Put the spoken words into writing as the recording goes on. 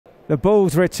The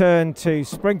Bulls return to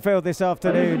Springfield this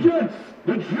afternoon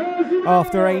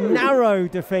after a narrow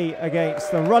defeat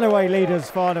against the runaway leaders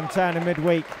Farnham Town in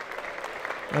midweek.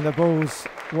 And the Bulls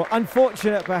were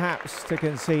unfortunate perhaps to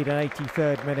concede an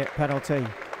 83rd minute penalty.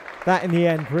 That in the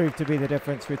end proved to be the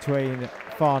difference between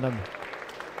Farnham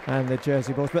and the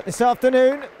Jersey Bulls. But this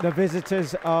afternoon the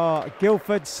visitors are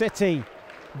Guildford City,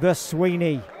 the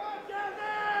Sweeney.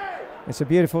 It's a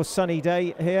beautiful sunny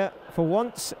day here for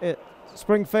once at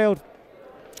Springfield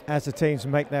as the teams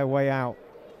make their way out.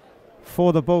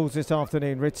 For the Bulls this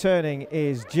afternoon, returning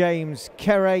is James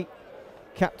Queree,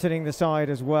 captaining the side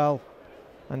as well.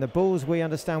 And the Bulls, we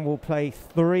understand, will play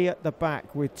 3 at the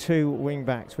back with 2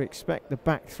 wing-backs. We expect the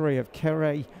back 3 of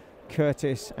Queree,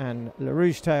 Curtis and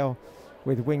Rougetel,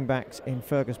 with wing-backs in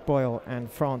Fergus, Boyle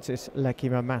and Francis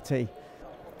Lekimamati.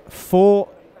 For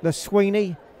the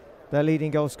Sweeney, their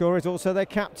leading goal scorer is also their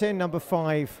captain, number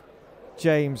 5,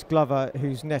 James Glover,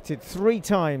 who's netted 3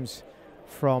 times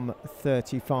from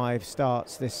 35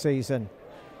 starts this season.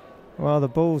 Well, the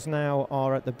Bulls now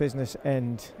are at the business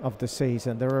end of the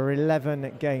season. There are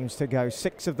 11 games to go.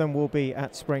 6 of them will be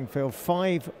at Springfield,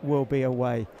 5 will be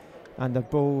away. And the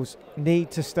Bulls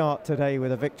need to start today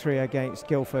with a victory against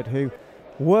Guildford, who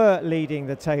were leading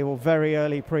the table very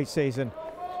early pre-season,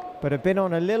 but have been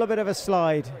on a little bit of a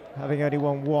slide, having only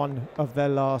won 1 of their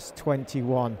last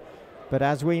 21. But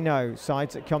as we know,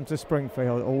 sides that come to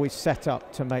Springfield always set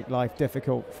up to make life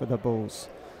difficult for the Bulls.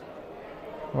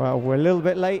 Well, we're a little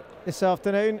bit late this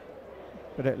afternoon,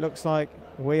 but it looks like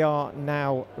we are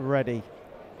now ready.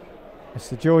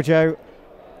 Mr. Giorgio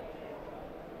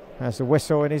has the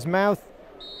whistle in his mouth,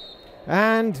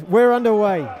 and we're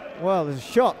underway. Well, there's a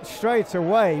shot straight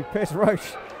away. Piers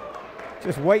Roche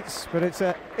just waits, but it's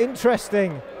an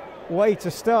interesting way to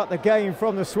start the game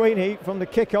from the Sweeney, from the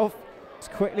kickoff. It's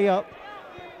quickly up.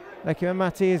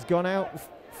 Lekimamati has gone out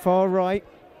far right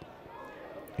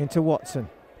into Watson.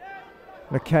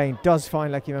 McCain does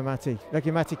find Lekimamati.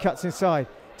 Lekimamati cuts inside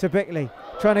to Bickley,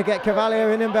 trying to get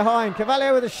Carvalho in and behind.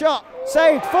 Carvalho with a shot,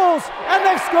 saved, falls, and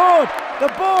they've scored!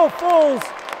 The ball falls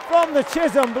from the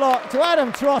Chisholm block to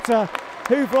Adam Trotter,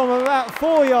 who from about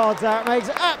 4 yards out makes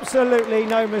absolutely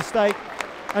no mistake.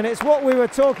 And it's what we were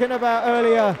talking about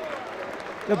earlier.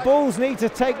 The Bulls need to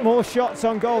take more shots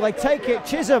on goal. They take it,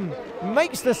 Chisholm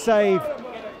makes the save,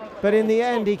 but in the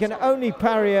end he can only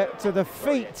parry it to the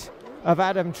feet of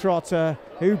Adam Trotter,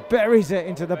 who buries it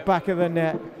into the back of the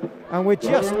net. And with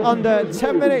just under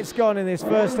 10 minutes gone in this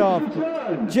first half,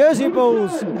 Jersey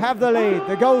Bulls have the lead.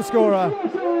 The goal scorer,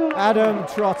 Adam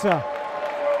Trotter.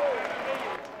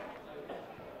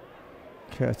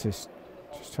 Curtis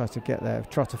just tries to get there.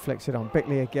 Trotter flicks it on.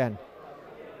 Bickley again.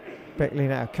 Bickley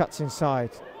now cuts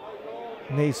inside.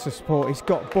 Needs to support. He's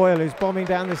got Boyle, who's bombing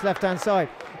down this left-hand side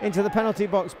into the penalty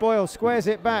box. Boyle squares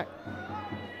it back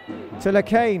to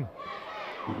Lekane.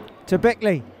 To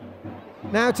Bickley.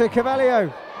 Now to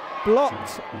Carvalho.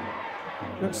 Blocked.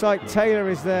 Looks like Taylor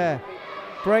is there.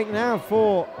 Break now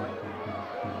for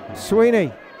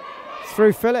Sweeney.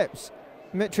 Through Phillips.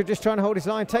 Mitchell just trying to hold his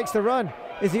line. Takes the run.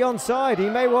 Is he onside? He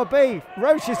may well be.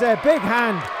 Roche is there. Big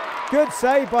hand. Good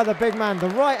save by the big man.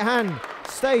 The right hand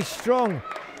stays strong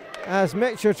as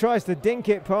Mitchell tries to dink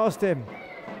it past him.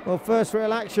 Well, first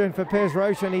real action for Piers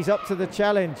Roche, and he's up to the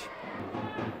challenge.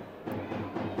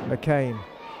 McCain.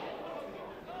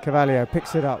 Carvalho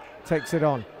picks it up, takes it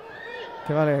on.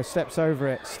 Carvalho steps over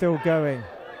it, still going.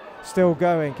 Still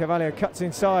going. Carvalho cuts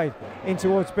inside, in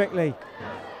towards Bickley.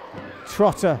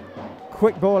 Trotter.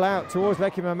 Quick ball out towards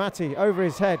Lekimamati, over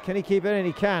his head. Can he keep it in?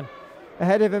 He can.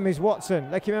 Ahead of him is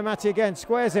Watson. Lekimamati again,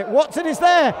 squares it. Watson is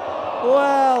there!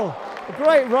 Well, a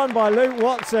great run by Luke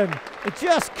Watson. He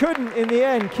just couldn't, in the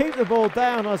end, keep the ball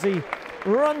down as he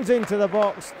runs into the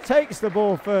box, takes the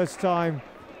ball first time,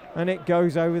 and it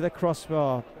goes over the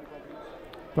crossbar.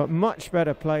 But much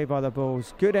better play by the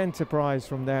Bulls. Good enterprise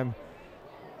from them.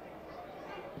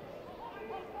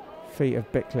 Feet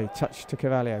of Bickley, touch to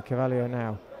Carvalho. Carvalho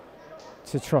now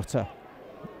to Trotter.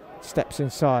 Steps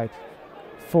inside.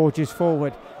 Forges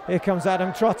forward. Here comes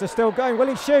Adam Trotter, still going. Will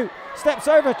he shoot? Steps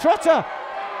over. Trotter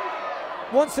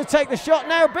wants to take the shot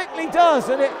now. Bickley does,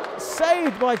 and it's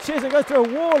saved by Chisholm. Goes through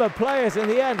a wall of players in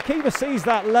the end. Keeper sees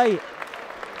that late.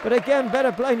 But again,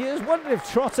 better play. You just wondered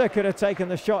if Trotter could have taken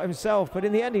the shot himself, but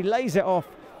in the end he lays it off,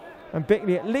 and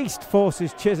Bickley at least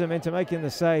forces Chisholm into making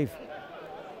the save.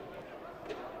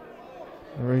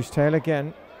 Rougetel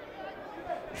again.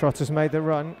 Trotter's made the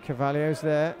run. Carvalho's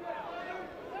there.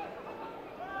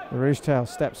 Rougetel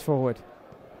steps forward.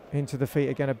 Into the feet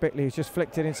again of Bickley, who's just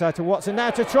flicked it inside to Watson. Now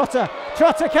to Trotter.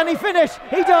 Trotter, can he finish?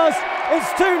 He does. It's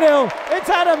 2-0. It's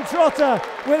Adam Trotter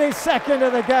with his second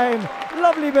of the game.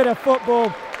 Lovely bit of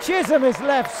football. Chisholm is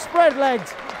left, spread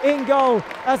legs in goal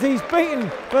as he's beaten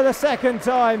for the second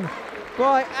time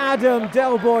by Adam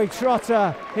Delboy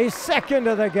Trotter. His second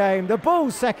of the game. The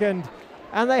Bulls' second,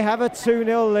 and they have a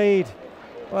 2-0 lead.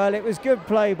 Well, it was good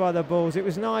play by the Bulls. It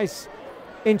was nice,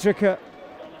 intricate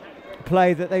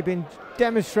play that they've been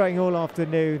demonstrating all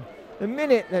afternoon. The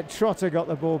minute that Trotter got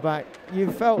the ball back,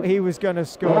 you felt he was going to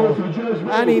score,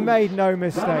 and he made no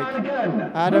mistake.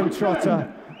 Adam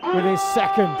Trotter with his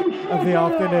second of the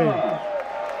afternoon.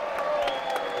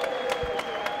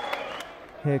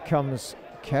 Here comes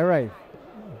Queree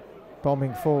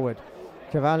bombing forward.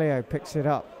 Carvalho picks it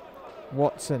up.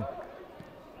 Watson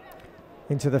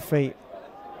into the feet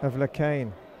of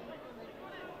Lekane.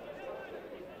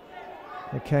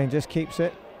 Lekane just keeps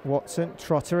it. Watson,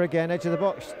 Trotter again, edge of the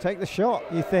box. Take the shot,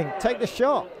 you think. Take the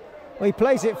shot. Well, he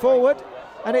plays it forward,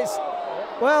 and it's,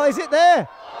 well, is it there?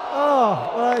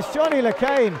 Oh, well, it's Jonny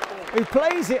Lekane who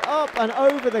plays it up and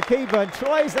over the keeper and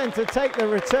tries then to take the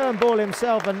return ball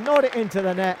himself and nod it into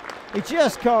the net. He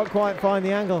just can't quite find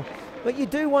the angle. But you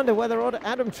do wonder whether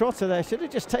Adam Trotter there should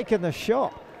have just taken the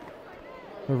shot.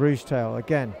 The Rougetel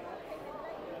again.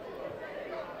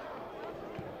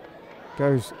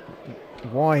 Goes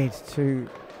wide to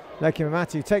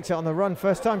Lekimamati, who takes it on the run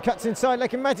first time, cuts inside,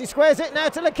 Lekimamati squares it now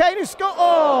to Lekane, who scored.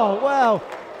 Oh, well,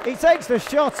 he takes the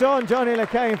shot on Jonny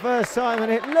Lekane first time,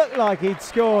 and it looked like he'd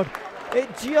scored. It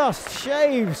just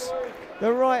shaves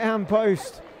the right-hand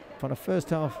post. On a first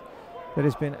half that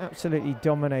has been absolutely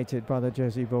dominated by the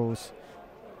Jersey Bulls.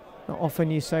 Not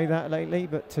often you say that lately,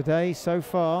 but today, so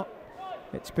far,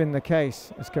 it's been the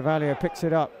case. As Carvalho picks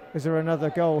it up, is there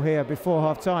another goal here before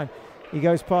half-time? He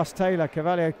goes past Taylor.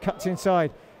 Carvalho cuts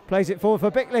inside, plays it forward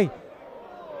for Bickley.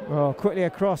 Oh, quickly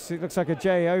across. It looks like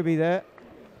Ajayi-Obe there.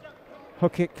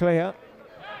 Hook it clear.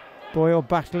 Boyle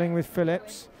battling with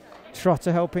Phillips.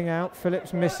 Trotter helping out.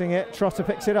 Phillips missing it. Trotter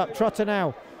picks it up. Trotter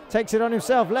now takes it on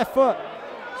himself. Left foot.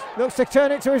 Looks to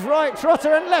turn it to his right.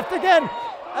 Trotter and left again.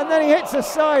 And then he hits the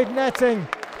side netting.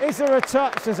 Is there a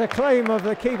touch? There's a claim of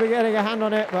the keeper getting a hand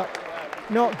on it, but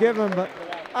not given. But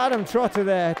Adam Trotter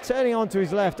there, turning onto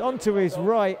his left, onto his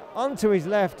right, onto his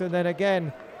left, and then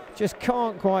again, just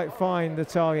can't quite find the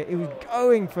target. He was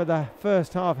going for the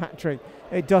first half hat-trick.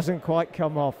 It doesn't quite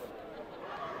come off.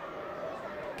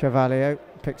 Carvalho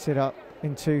picks it up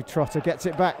into Trotter, gets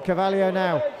it back. Carvalho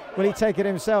now, will he take it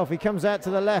himself? He comes out to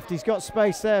the left, he's got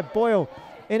space there. Boyle,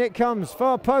 in it comes,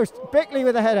 far post. Bickley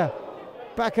with a header,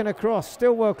 back and across.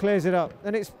 Stillwell clears it up,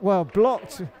 and it's, well,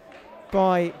 blocked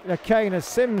by Lekane as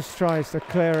Sims tries to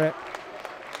clear it.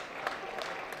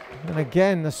 And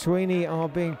again, the Sweeney are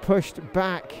being pushed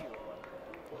back.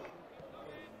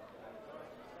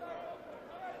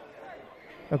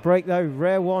 A break though,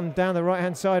 rare one down the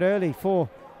right-hand side early for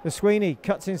the Sweeney.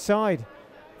 Cuts inside.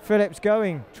 Phillips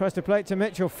going, tries to play it to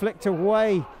Mitchell, flicked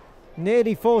away.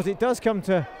 Nearly falls, it does come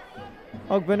to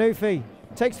Ogbenufi.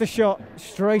 Takes the shot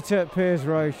straight at Piers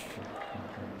Roche.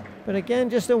 But again,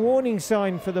 just a warning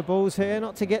sign for the Bulls here,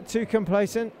 not to get too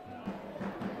complacent.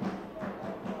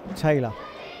 Taylor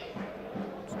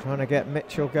trying to get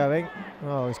Mitchell going.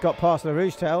 Oh, he's got past the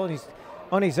Rougetel and he's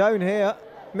on his own here.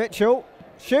 Mitchell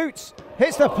shoots,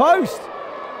 hits the post.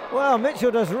 Well,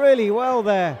 Mitchell does really well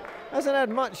there. Hasn't had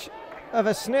much of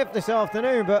a sniff this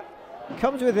afternoon, but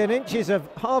comes within inches of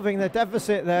halving the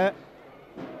deficit there.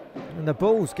 And the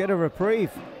Bulls get a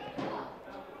reprieve.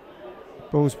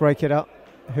 Bulls break it up.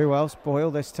 Who else?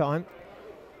 Boyle this time.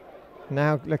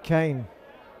 Now Lekane.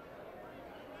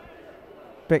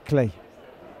 Bickley.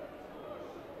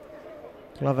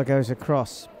 Glover goes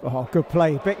across. Oh, good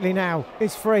play. Bickley now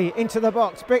is free into the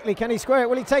box. Bickley, can he square it?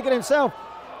 Will he take it himself?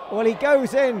 Well, he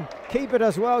goes in. Keeper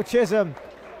does well. Chisholm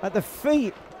at the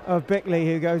feet of Bickley,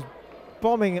 who goes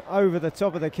bombing over the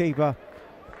top of the keeper.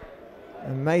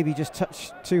 And maybe just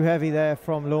touched too heavy there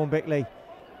from Lorne Bickley.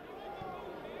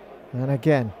 And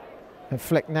again, a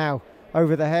flick now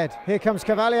over the head. Here comes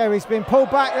Carvalho. He's been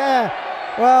pulled back there.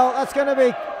 Well, that's going to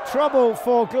be trouble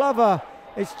for Glover.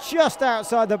 It's just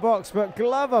outside the box, but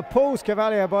Glover pulls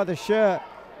Carvalho by the shirt.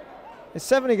 It's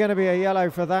certainly going to be a yellow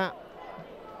for that.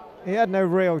 He had no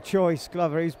real choice,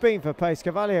 Glover. He was beaten for pace.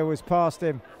 Carvalho was past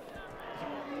him.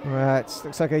 Right,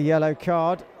 looks like a yellow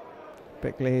card.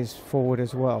 Bickley is forward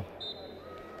as well.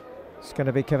 It's going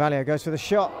to be Carvalho. Goes for the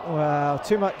shot. Well,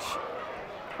 too much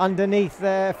underneath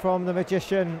there from the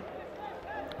magician.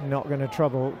 Not going to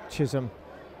trouble Chisholm.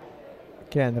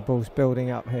 Again, the ball's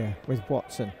building up here with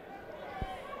Watson.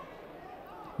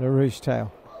 The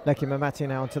Rougetel. Lekimamati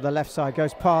now onto the left side,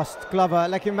 goes past Glover.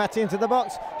 Lekimamati into the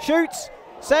box, shoots,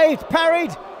 saved,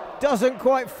 parried, doesn't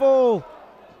quite fall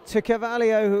to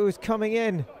Carvalho, who was coming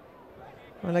in.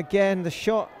 And again, the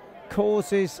shot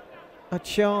causes a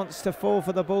chance to fall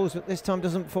for the Bulls, but this time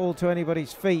doesn't fall to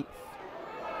anybody's feet.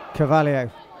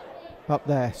 Carvalho up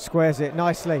there, squares it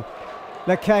nicely.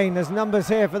 Lekane, there's numbers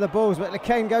here for the Bulls, but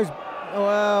Lekane goes,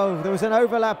 well, there was an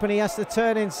overlap and he has to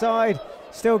turn inside.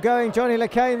 Still going, Jonny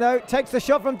Lekane though, takes the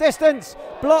shot from distance,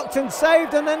 blocked and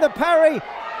saved, and then the parry,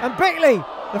 and Bickley,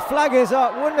 the flag is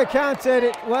up, wouldn't have counted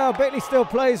it. Well, Bickley still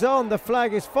plays on, the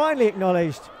flag is finally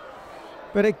acknowledged.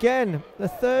 But again, the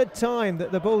third time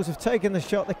that the Bulls have taken the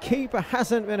shot, the keeper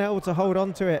hasn't been able to hold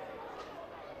on to it.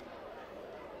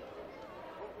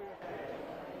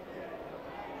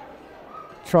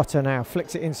 Trotter now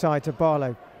flicks it inside to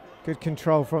Barlow. Good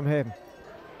control from him.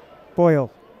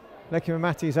 Boyle.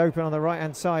 Lekimamati is open on the right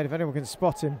hand side if anyone can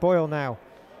spot him. Boyle now.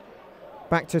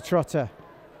 Back to Trotter.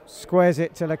 Squares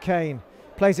it to Lekane.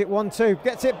 Plays it 1-2.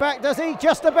 Gets it back, does he?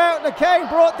 Just about. Lekane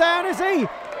brought down, is he?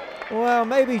 Well,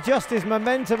 maybe just his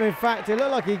momentum, in fact. It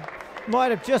looked like he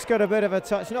might have just got a bit of a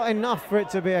touch. Not enough for it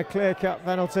to be a clear-cut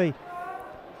penalty.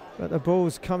 But the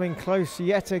Bulls coming close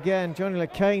yet again. Jonny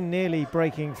Lekane nearly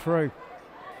breaking through.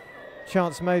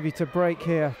 Chance maybe to break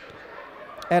here.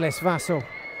 Ellis-Vassell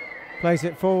plays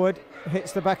it forward.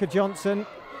 Hits the back of Johnson.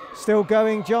 Still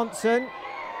going, Johnson.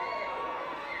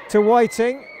 To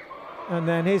Whiting. And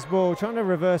then his ball, trying to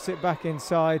reverse it back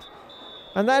inside.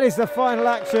 And that is the final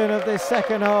action of this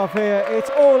second half here. It's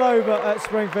all over at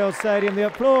Springfield Stadium. The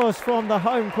applause from the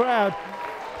home crowd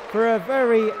for a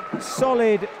very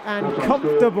solid and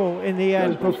comfortable, in the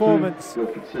end, performance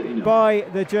by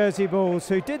the Jersey Bulls,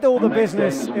 who did all the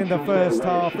business in the first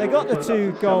half. They got the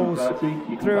 2 goals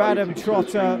through Adam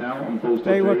Trotter.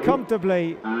 They were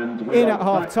comfortably in at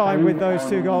half-time with those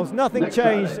 2 goals. Nothing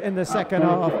changed in the second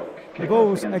half. The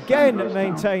Bulls again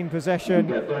maintained possession.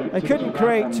 They couldn't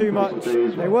create too much.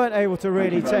 They weren't able to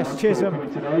really test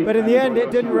Chisholm. But in the end,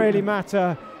 it didn't really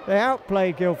matter. They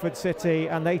outplayed Guildford City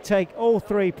and they take all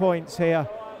 3 points here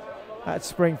at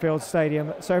Springfield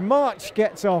Stadium. So March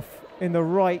gets off in the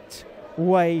right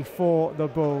way for the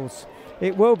Bulls.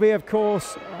 It will be, of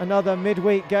course, another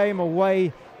midweek game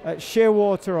away at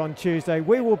Shearwater on Tuesday.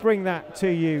 We will bring that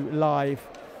to you live.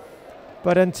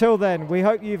 But until then, we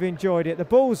hope you've enjoyed it. The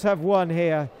Bulls have won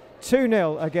here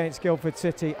 2-0 against Guildford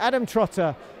City. Adam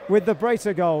Trotter with the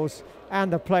bracer goals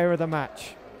and the player of the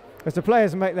match. As the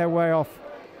players make their way off,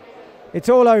 it's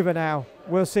all over now.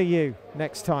 We'll see you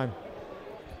next time.